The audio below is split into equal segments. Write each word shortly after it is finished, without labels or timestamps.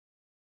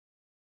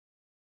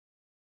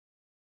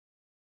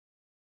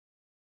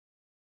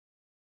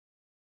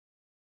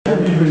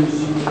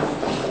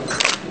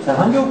Sen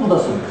hangi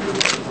okuldasın?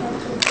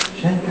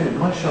 Şenköy,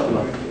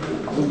 maşallah.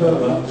 Burada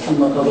da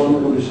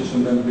Makalanlı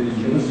Lisesi'nden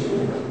birincimiz.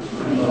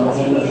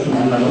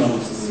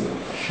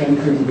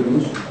 Şenköy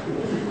müdürümüz.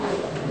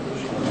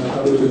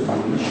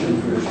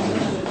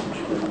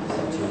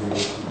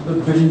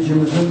 Bu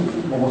birincimizin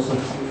babası.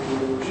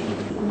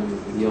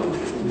 Yok.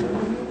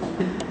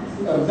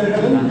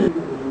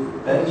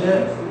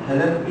 Bence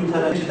hele bir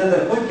tane peçete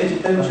de koy,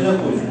 peçetenin içine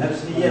koysun.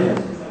 Hepsini yiyemez.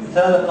 Bir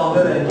tane de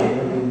kahverengi.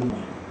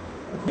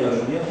 Ya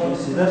şunu yapalım,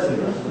 sizlersiniz.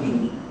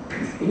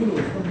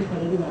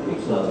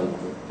 Yoksa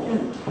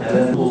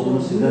herhalde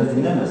olduğunu sizden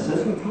dinlemezse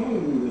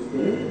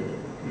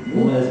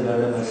bunu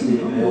ezberlemesi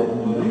veya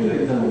onu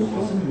yürekten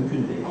olması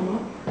mümkün değil.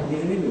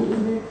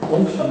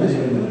 Onun için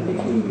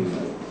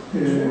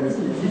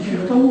iki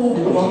yılda mı oldu?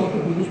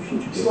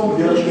 İstanbul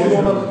yarışmayı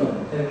ona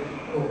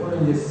okul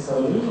öncesi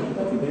sağlıyor.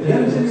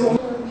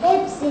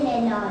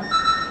 Hepsine layık.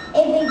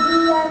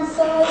 Ebediyen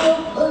sahip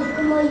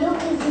ırkıma yok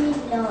izin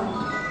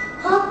layık.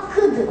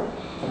 Hakkıdır.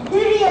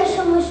 Hür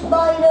yaşamış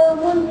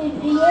bayrağımın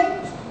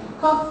hürriyet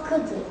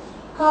hakkıdır.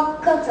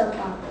 Hakka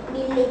tapan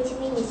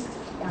milletimin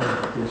istiklali.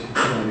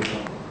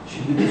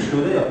 Şimdi biz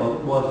şöyle yapalım,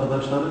 bu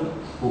arkadaşların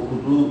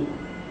okuduğu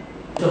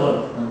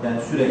yani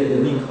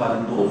sürekli link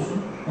halinde olsun.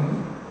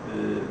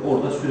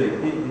 Orada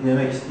sürekli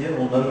dinlemek isteyen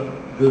onların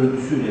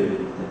görüntüsüyle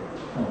birlikte.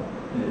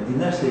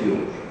 Dinlerse iyi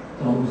olur.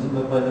 Tamam,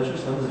 bizimle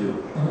paylaşırsanız iyi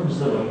olur. Biz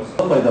de varız.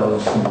 Fayda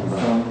alırsın bundan.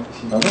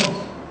 Tamam mı?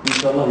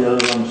 İnşallah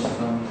yararlanmışsın.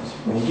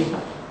 Oldu.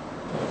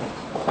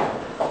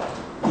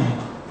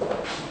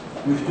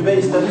 Müftü Bey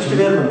istemişti,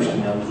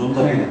 vermemiştim yalnız, onu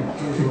da bilin.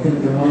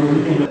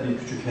 Bir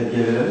küçük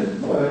hediye verelim.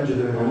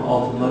 Ama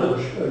altınları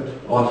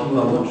hakim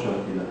almak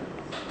şartıyla.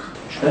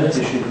 Ben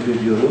teşekkür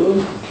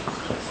ediyorum.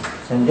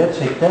 Sen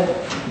gerçekten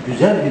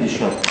güzel bir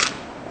iş yaptın.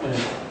 Evet.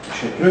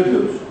 Teşekkür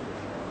ediyoruz.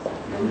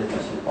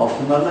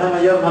 Altınlarını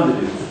hemen yarın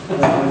hallediyoruz.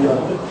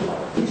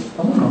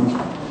 Tamam mı?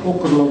 O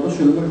kuralda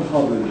şöyle bir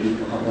haber veriyor.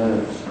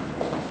 Evet.